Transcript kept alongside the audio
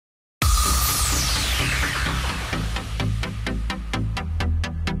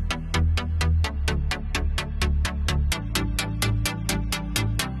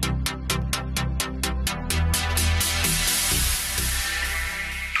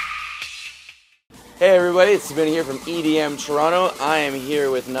Hey everybody, it's Sabino here from EDM Toronto. I am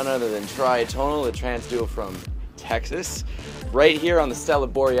here with none other than Tritonal, the trance duo from Texas, right here on the Stella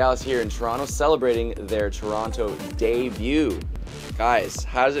Borealis here in Toronto, celebrating their Toronto debut. Guys,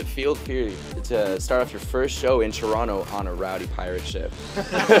 how does it feel for you to start off your first show in Toronto on a rowdy pirate ship?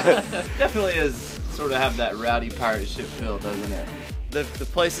 Definitely is sort of have that rowdy pirate ship feel, doesn't it? The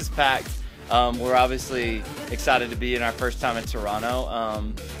place is packed. We're obviously excited to be in our first time in Toronto,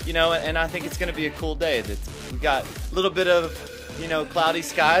 you know, and I think it's going to be a cool day. We got a little bit of, you know, cloudy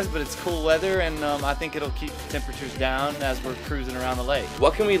skies, but it's cool weather, and I think it'll keep the temperatures down as we're cruising around the lake.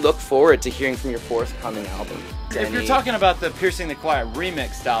 What can we look forward to hearing from your forthcoming album? If you're talking about the Piercing the Quiet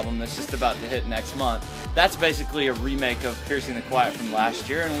remixed album that's just about to hit next month, that's basically a remake of Piercing the Quiet from last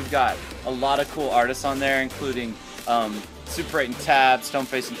year, and we've got a lot of cool artists on there, including Super 8 and Tab,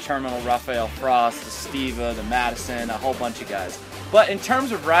 Stoneface and Terminal, Raphael Frost, the Steva, the Madison, a whole bunch of guys. But in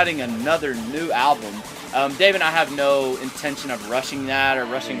terms of writing another new album, Dave and I have no intention of rushing that or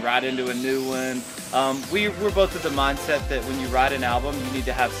rushing right into a new one. We're both of the mindset that when you write an album, you need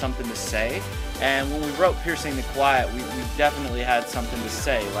to have something to say. And when we wrote Piercing the Quiet, we definitely had something to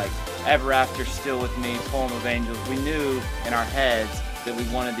say. Like Ever After, Still With Me, Poem of Angels, we knew in our heads that we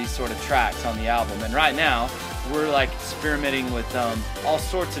wanted these sort of tracks on the album. And right now, we're like experimenting with all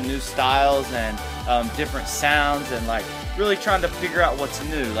sorts of new styles and different sounds, and like really trying to figure out what's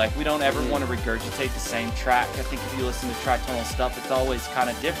new. Like we don't ever want to regurgitate the same track. I think if you listen to Tritonal stuff, it's always kind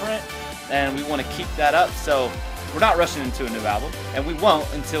of different, and we want to keep that up. So we're not rushing into a new album, and we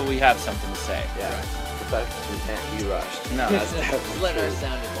won't until we have something to say. Yeah, perfection can't be rushed. No, that's definitely let true. our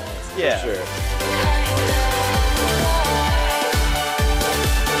sound evolve. Yeah, for sure.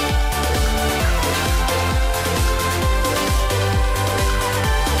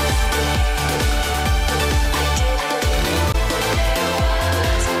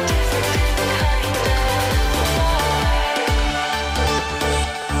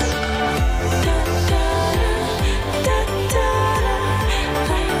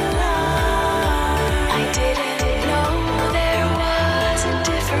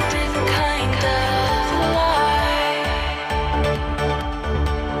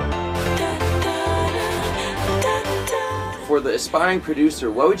 For the aspiring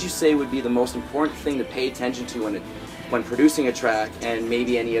producer, what would you say would be the most important thing to pay attention to when producing a track, and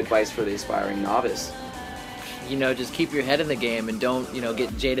maybe any advice for the aspiring novice? You know, just keep your head in the game and don't, you know,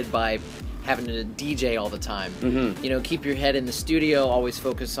 get jaded by having to DJ all the time. You know, keep your head in the studio, always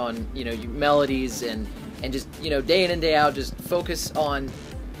focus on, you know, your melodies, and just, you know, day in and day out, just focus on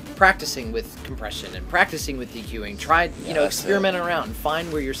practicing with compression and practicing with EQing. Try, you know, experiment around and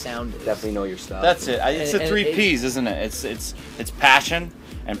find where your sound is. Definitely know your stuff. that's it. It's the three P's, isn't it? It's passion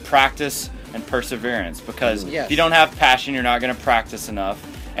and practice and perseverance. Because if you don't have passion, you're not going to practice enough.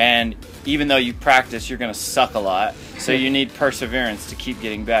 And even though you practice, you're going to suck a lot. So you need perseverance to keep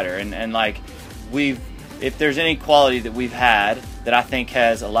getting better. And like if there's any quality that we've had that I think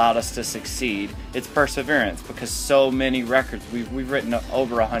has allowed us to succeed, it's perseverance. Because so many records, we've written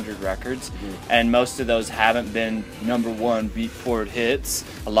over 100 records, and most of those haven't been #1 Beatport hits.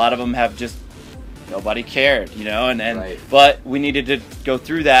 A lot of them have just nobody cared, you know. And but we needed to go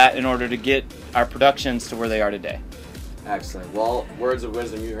through that in order to get our productions to where they are today. Excellent. Well, words of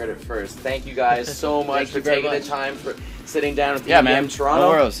wisdom, you heard it first. Thank you guys so much for taking the time, for sitting down with EDM Toronto. No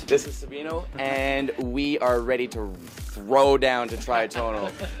worries. This is Sabino, and we are ready to throw down to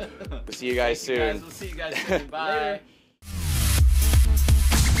Tritonal. We'll see you guys soon. We'll see you guys soon. Bye. Later.